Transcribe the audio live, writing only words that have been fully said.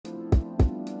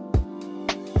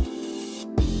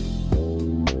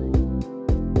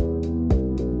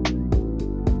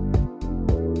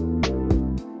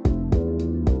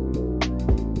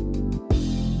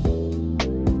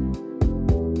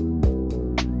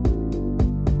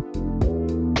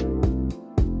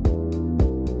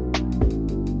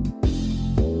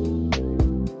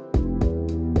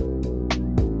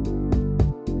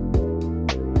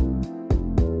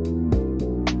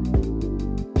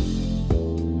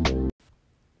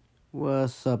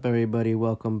What's up, everybody?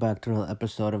 Welcome back to another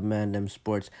episode of Mandem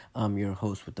Sports. I'm your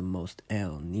host with the most,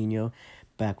 El Nino,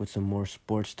 back with some more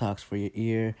sports talks for your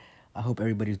ear. I hope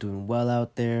everybody's doing well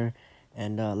out there,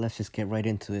 and let's just get right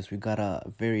into this. We got a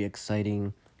very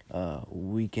exciting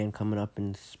weekend coming up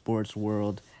in sports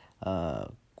world.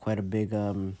 Quite a big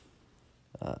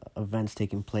events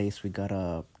taking place. We got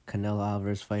Canelo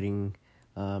Alvarez fighting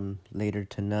later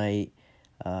tonight.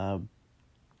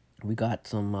 We got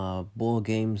some bowl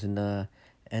games in the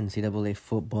NCAA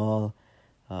football,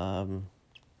 so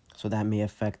that may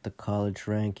affect the college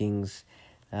rankings.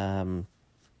 And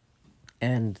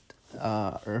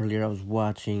earlier I was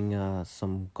watching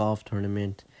some golf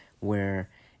tournament where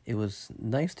it was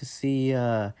nice to see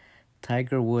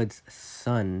Tiger Woods'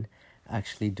 son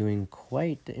actually doing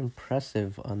quite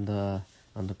impressive on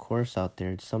the course out there.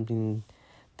 It's something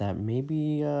that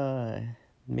maybe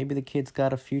the kid's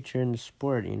got a future in the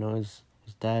sport. His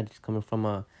dad's coming from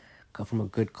a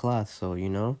good cloth,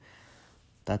 so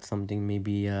that's something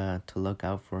maybe to look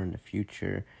out for in the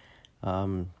future.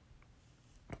 But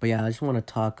yeah, I just want to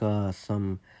talk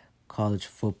some college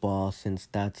football, since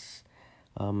that's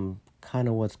kind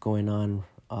of what's going on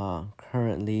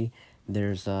currently.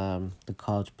 There's the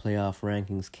college playoff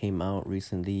rankings came out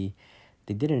recently.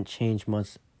 They didn't change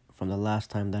much from the last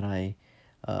time that I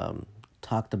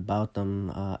talked about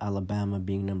them. Alabama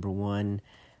being number 1,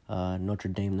 Notre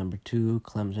Dame number 2,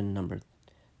 Clemson number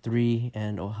 3,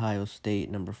 and Ohio State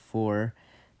number 4.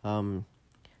 I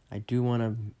do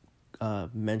want to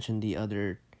mention the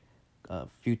other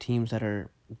few teams that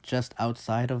are just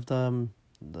outside of the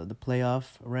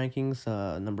playoff rankings.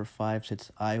 Number 5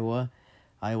 sits Iowa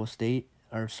State,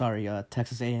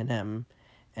 Texas A&M,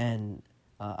 and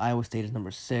Iowa State is number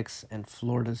 6, and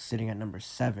Florida's sitting at number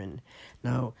 7.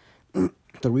 Now,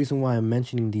 the reason why I'm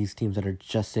mentioning these teams that are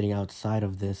just sitting outside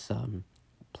of this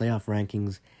playoff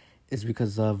rankings is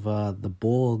because of the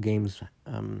bowl games,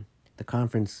 the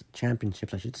conference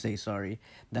championships, I should say,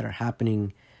 that are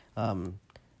happening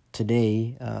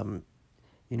today.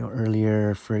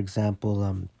 Earlier, for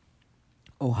example,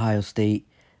 Ohio State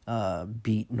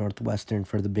beat Northwestern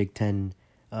for the Big Ten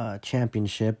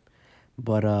championship,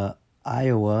 but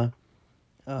Iowa,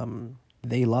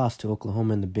 they lost to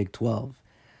Oklahoma in the Big 12.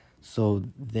 So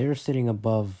they're sitting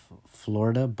above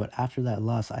Florida, but after that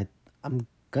loss, I'm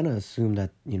going to assume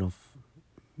that,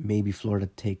 maybe Florida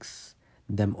takes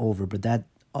them over. But that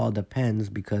all depends,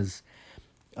 because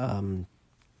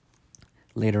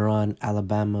later on,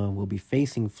 Alabama will be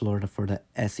facing Florida for the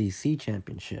SEC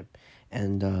championship.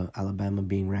 And Alabama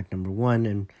being ranked number 1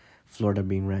 and Florida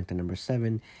being ranked at number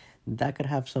 7, that could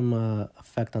have some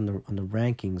effect on the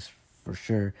rankings for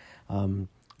sure.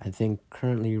 I think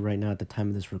currently, right now, at the time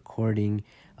of this recording,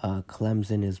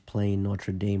 Clemson is playing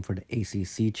Notre Dame for the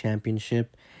ACC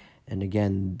championship. And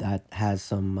again, that has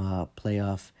some college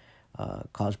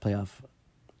playoff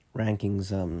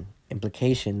rankings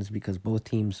implications, because both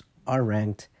teams are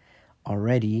ranked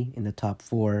already in the top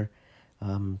 4.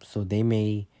 So they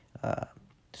may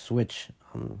switch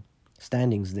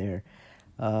standings there.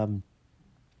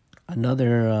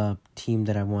 Another team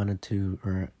that I wanted to,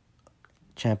 or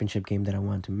championship game that I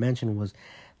wanted to mention, was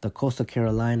the Coastal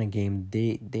Carolina game.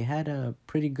 They had a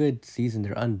pretty good season.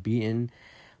 They're unbeaten,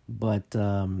 but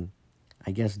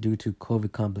I guess due to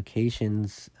COVID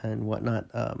complications and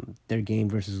whatnot, their game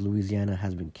versus Louisiana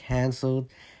has been canceled,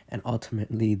 and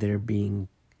ultimately they're being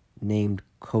named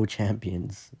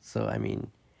co-champions. So, I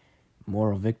mean,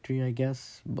 moral victory, I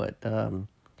guess, but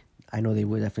I know they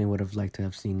definitely would have liked to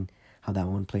have seen how that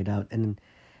one played out. And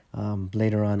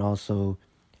later on, also,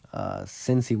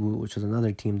 Cincy, which was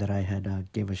another team that I had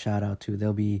gave a shout out to,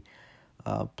 they'll be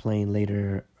playing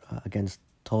later against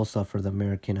Tulsa for the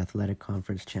American Athletic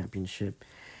Conference Championship.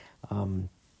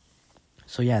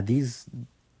 So yeah, these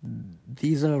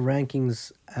are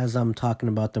rankings as I'm talking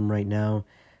about them right now.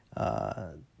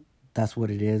 That's what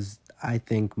it is. I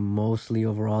think mostly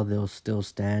overall they'll still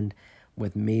stand,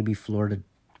 with maybe Florida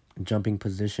jumping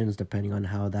positions depending on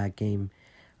how that game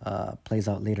plays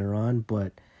out later on.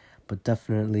 But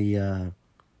definitely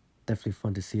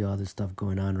fun to see all this stuff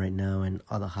going on right now, and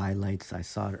all the highlights. I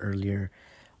saw it earlier,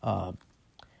 a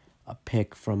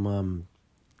pick from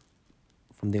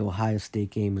the Ohio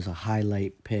State game was a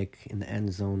highlight pick in the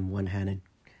end zone, one-handed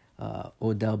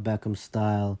Odell Beckham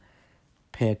style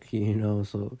pick.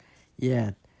 So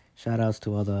yeah, shout outs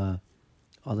to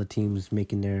all the teams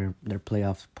making their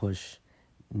playoff push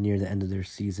near the end of their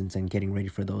seasons and getting ready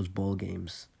for those bowl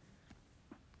games.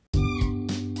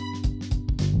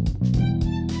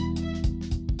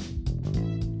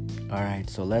 All right,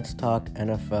 so let's talk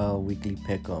NFL weekly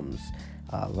pick'ems.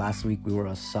 Last week we were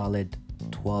a solid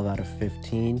 12 out of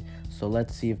 15. So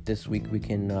let's see if this week we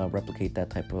can replicate that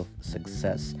type of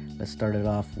success. Let's start it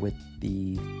off with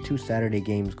the 2 Saturday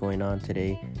games going on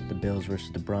today: the Bills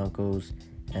versus the Broncos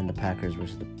and the Packers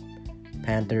versus the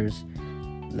Panthers.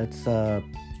 Let's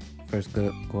first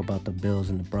go about the Bills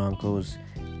and the Broncos.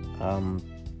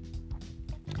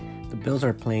 The Bills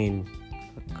are playing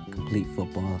complete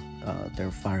football.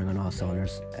 They're firing on all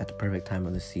cylinders at the perfect time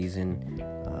of the season.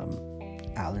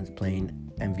 Allen's playing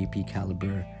MVP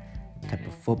caliber type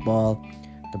of football.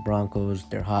 The Broncos,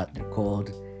 they're hot, they're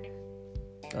cold.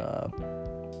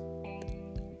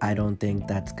 I don't think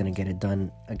that's going to get it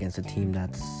done against a team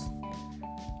that's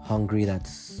hungry,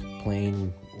 that's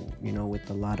playing, with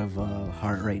a lot of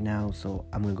heart right now. So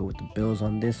I'm going to go with the Bills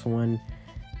on this one.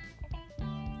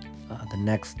 The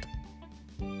next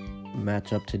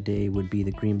matchup today would be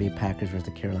the Green Bay Packers versus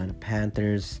the Carolina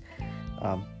Panthers.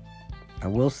 I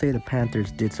will say the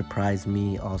Panthers did surprise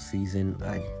me all season.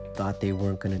 I thought they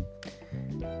were gonna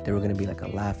be like a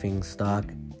laughing stock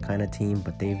kind of team,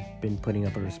 but they've been putting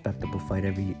up a respectable fight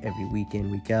every week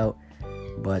in, week out.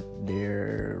 But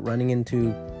they're running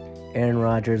into Aaron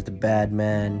Rodgers, the bad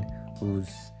man, who's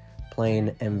playing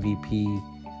MVP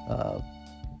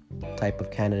type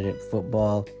of candidate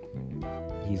football.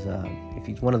 If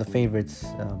he's one of the favorites,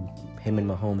 him and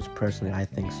Mahomes personally, I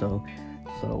think so.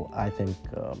 So I think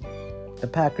the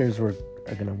Packers are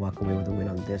going to walk away with a win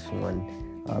on this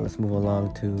one. Let's move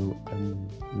along to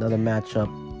another matchup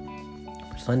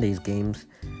for Sunday's games.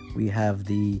 We have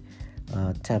the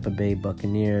Tampa Bay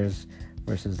Buccaneers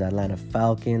versus the Atlanta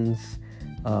Falcons.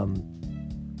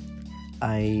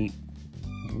 I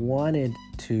wanted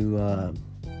to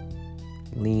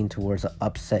lean towards an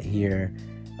upset here,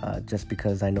 just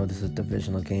because I know this is a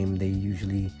divisional game. They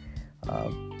usually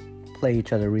play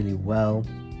each other really well,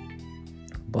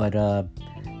 but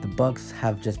the Bucs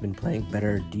have just been playing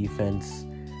better defense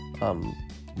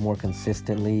more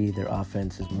consistently. Their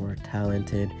offense is more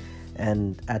talented,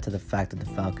 and add to the fact that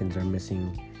the Falcons are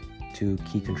missing 2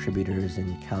 key contributors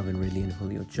in Calvin Ridley and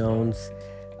Julio Jones.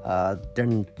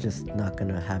 They're just not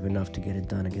going to have enough to get it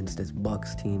done against this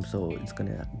Bucs team, so it's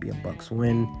going to be a Bucs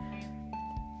win.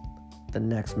 The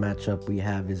next matchup we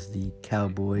have is the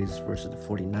Cowboys versus the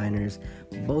 49ers.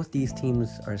 Both these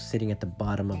teams are sitting at the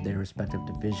bottom of their respective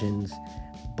divisions,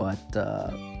 but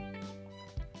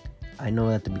I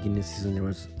know at the beginning of the season there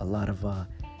was a lot of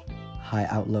high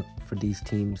outlook for these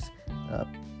teams.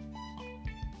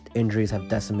 Injuries have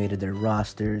decimated their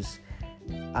rosters.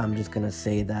 I'm just going to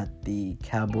say that the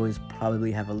Cowboys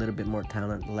probably have a little bit more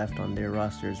talent left on their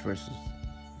rosters versus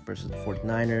the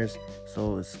 49ers,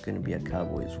 so it's going to be a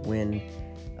Cowboys win.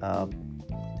 Our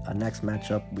next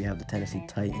matchup, we have the Tennessee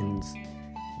Titans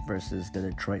versus the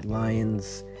Detroit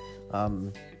Lions.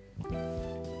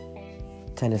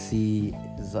 Tennessee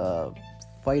is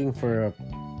fighting for,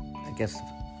 I guess,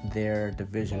 their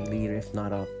division lead, if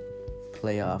not a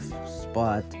playoff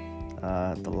spot.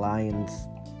 The Lions,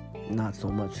 not so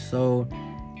much so.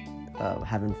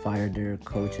 Haven't fired their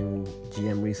coach and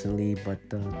GM recently, but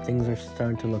things are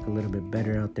starting to look a little bit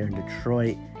better out there in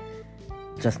Detroit.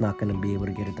 Just not going to be able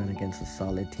to get it done against a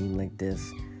solid team like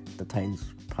this. The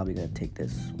Titans probably going to take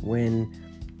this win.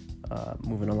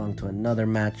 Moving along to another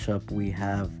matchup, we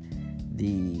have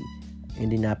the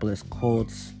Indianapolis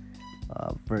Colts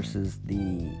versus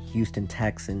the Houston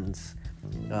Texans.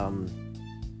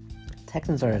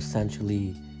 Texans are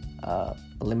essentially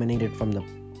eliminated from the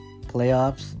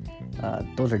playoffs.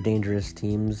 Those are dangerous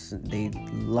teams. They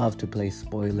love to play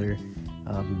spoiler.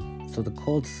 So the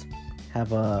Colts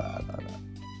have a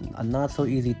not so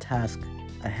easy task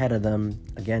ahead of them.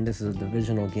 Again, this is a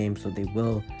divisional game, so they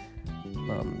will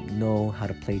know how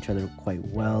to play each other quite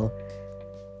well.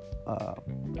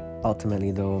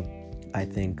 Ultimately, though, I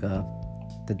think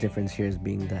the difference here is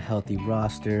being the healthy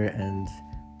roster and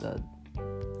the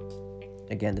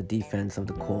defense of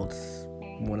the Colts.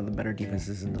 One of the better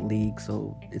defenses in the league,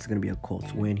 so it's going to be a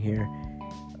Colts win here.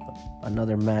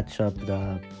 Another matchup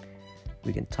that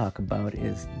we can talk about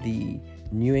is the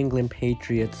New England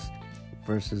Patriots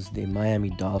versus the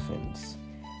Miami Dolphins.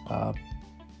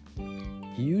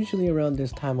 Usually around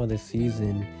this time of the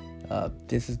season,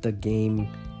 this is the game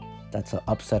that's an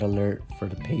upset alert for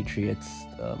the Patriots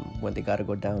when they got to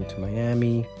go down to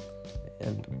Miami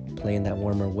and play in that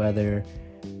warmer weather.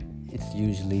 It's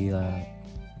usually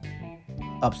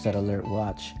upset alert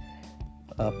watch,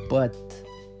 but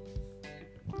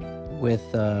with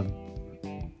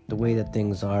the way that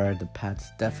things are, the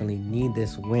Pats definitely need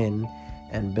this win.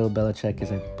 And Bill Belichick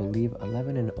is, I believe,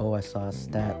 11-0. I saw a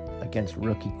stat against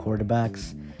rookie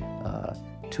quarterbacks.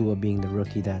 Tua being the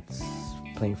rookie that's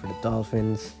playing for the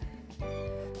Dolphins.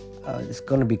 it's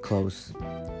going to be close.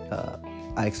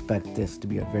 I expect this to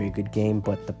be a very good game,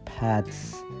 but the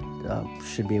Pats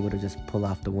should be able to just pull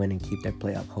off the win and keep their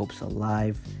playoff hopes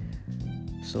alive.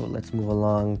 So let's move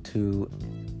along to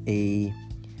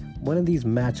one of these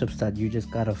matchups that you just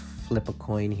gotta flip a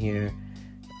coin here.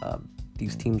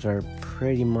 These teams are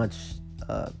pretty much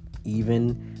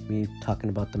even. We're talking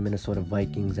about the Minnesota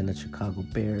Vikings and the Chicago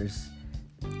Bears.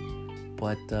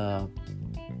 But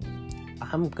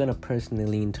I'm gonna personally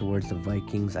lean towards the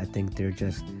Vikings. I think they're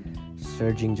just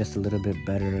surging just a little bit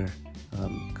better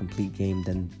complete game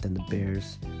than the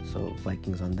Bears. So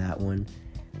Vikings on that one.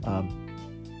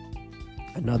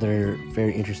 Another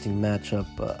very interesting matchup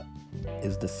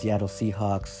is the Seattle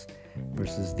Seahawks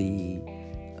versus the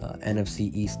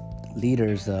NFC East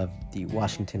leaders of the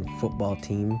Washington football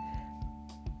team.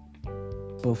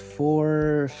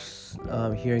 Before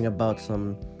hearing about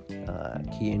some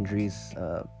key injuries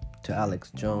to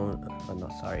Alex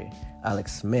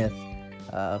Smith,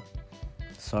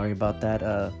 sorry about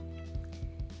that.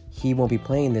 He won't be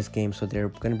playing this game, so they're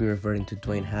going to be reverting to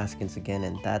Dwayne Haskins again,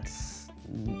 and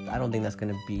I don't think that's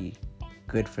going to be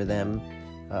good for them.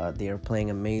 They are playing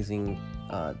amazing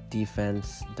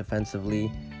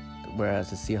defensively, whereas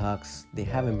the Seahawks, they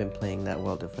haven't been playing that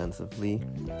well defensively,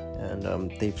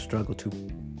 and they've struggled to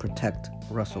protect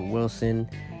Russell Wilson.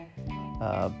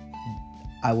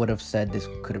 I would have said this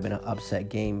could have been an upset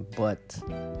game, but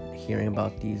hearing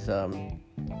about these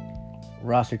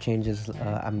roster changes,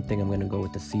 I think I'm going to go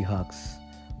with the Seahawks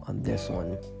on this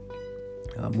one.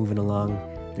 Moving along,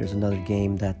 there's another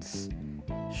game that's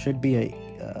should be a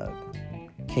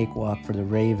cakewalk for the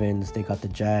Ravens. They got the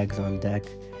Jags on deck.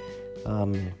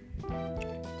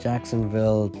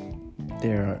 Jacksonville,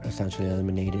 they're essentially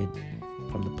eliminated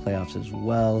from the playoffs as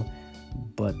well.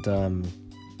 But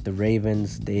the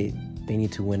Ravens, they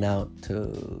need to win out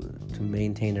to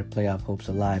maintain their playoff hopes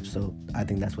alive. So I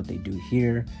think that's what they do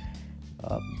here.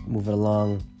 Moving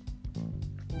along,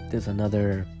 there's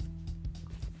another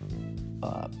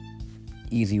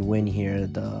easy win here.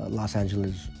 The Los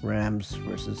Angeles Rams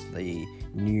versus the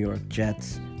New York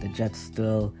Jets. The Jets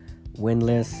still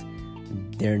winless.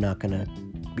 They're not going to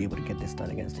be able to get this done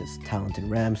against this talented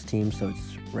Rams team, so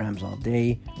it's Rams all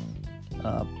day.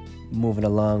 Moving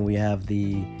along, we have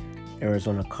the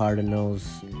Arizona Cardinals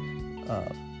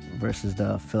versus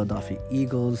the Philadelphia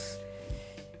Eagles.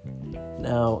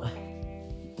 Now,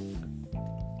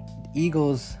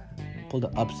 Eagles pulled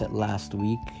an upset last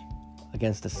week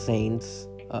against the Saints,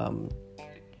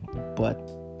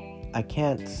 but I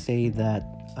can't say that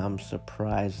I'm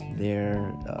surprised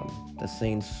there. The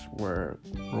Saints were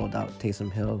rolled out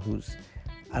Taysom Hill,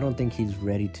 I don't think he's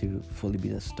ready to fully be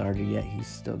the starter yet. He's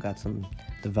still got some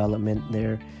development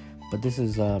there. But this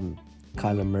is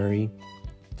Kyler Murray.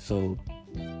 So,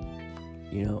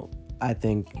 I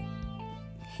think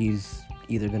he's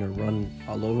either going to run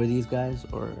all over these guys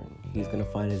or he's going to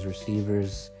find his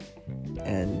receivers.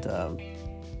 And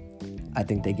I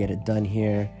think they get it done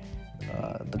here.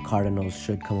 The Cardinals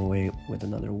should come away with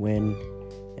another win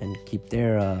and keep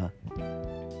their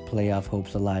playoff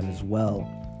hopes alive as well.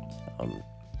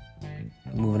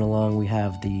 Moving along, we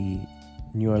have the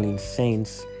New Orleans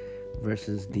Saints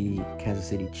versus the Kansas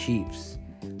City Chiefs.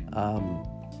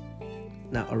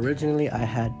 Now, originally, I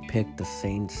had picked the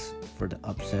Saints for the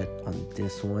upset on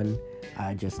this one.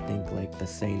 I just think the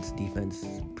Saints defense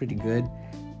is pretty good.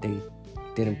 They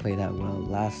didn't play that well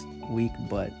last week,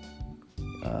 but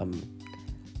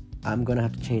I'm going to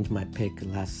have to change my pick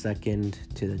last second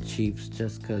to the Chiefs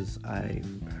just because I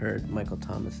heard Michael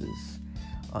Thomas is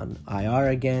on IR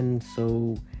again.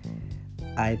 So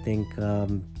I think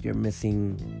you're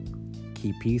missing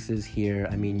key pieces here.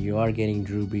 I mean, you are getting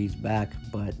Drew Brees back,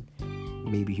 but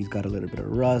maybe he's got a little bit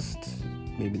of rust.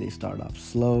 Maybe they start off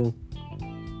slow.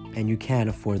 And you can't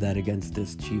afford that against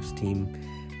this Chiefs team.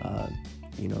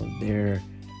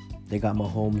 They got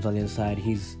Mahomes on the inside.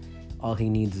 All he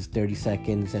needs is 30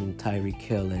 seconds and Tyreek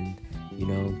Hill, and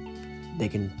they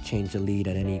can change the lead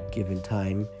at any given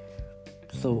time.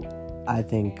 So I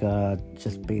think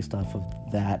just based off of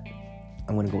that,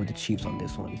 I'm going to go with the Chiefs on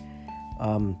this one.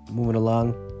 Moving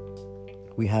along,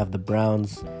 we have the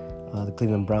Browns, the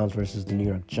Cleveland Browns versus the New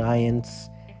York Giants.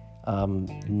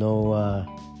 No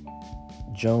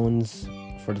Jones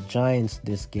for the Giants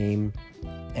this game,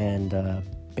 and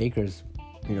Baker's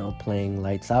playing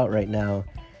lights out right now.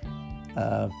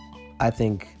 I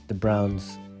think the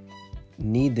Browns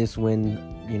need this win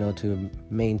to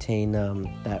maintain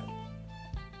that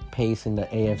pace in the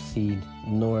AFC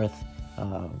North.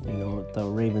 The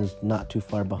Ravens not too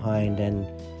far behind, and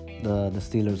the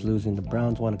Steelers losing. The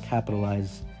Browns want to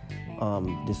capitalize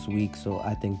this week, so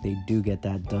I think they do get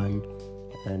that done.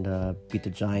 and beat the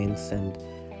Giants. And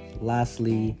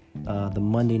lastly, the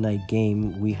Monday night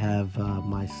game, we have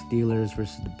my Steelers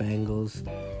versus the Bengals.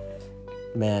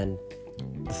 Man,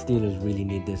 the Steelers really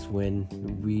need this win.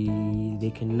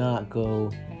 They cannot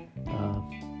go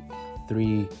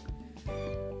three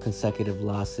consecutive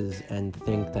losses and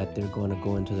think that they're going to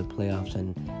go into the playoffs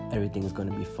and everything's going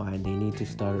to be fine. They need to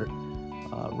start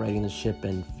righting the ship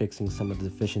and fixing some of the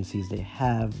deficiencies they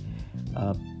have.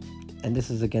 And this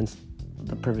is against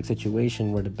the perfect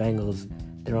situation where the Bengals,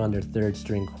 they're on their third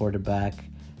string quarterback.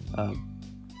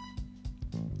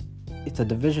 It's a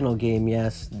divisional game,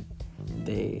 yes.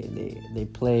 They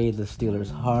play the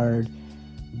Steelers hard,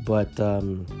 but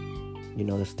the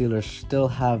Steelers still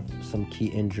have some key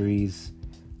injuries.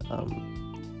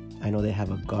 I know they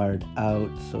have a guard out,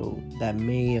 so that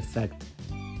may affect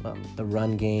the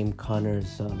run game.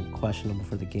 Connor's questionable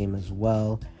for the game as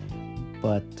well,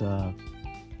 but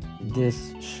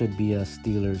this should be a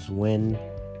Steelers win.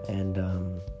 And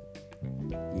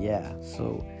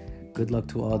so good luck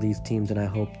to all these teams, and I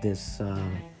hope this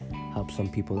helps some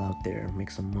people out there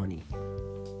make some money.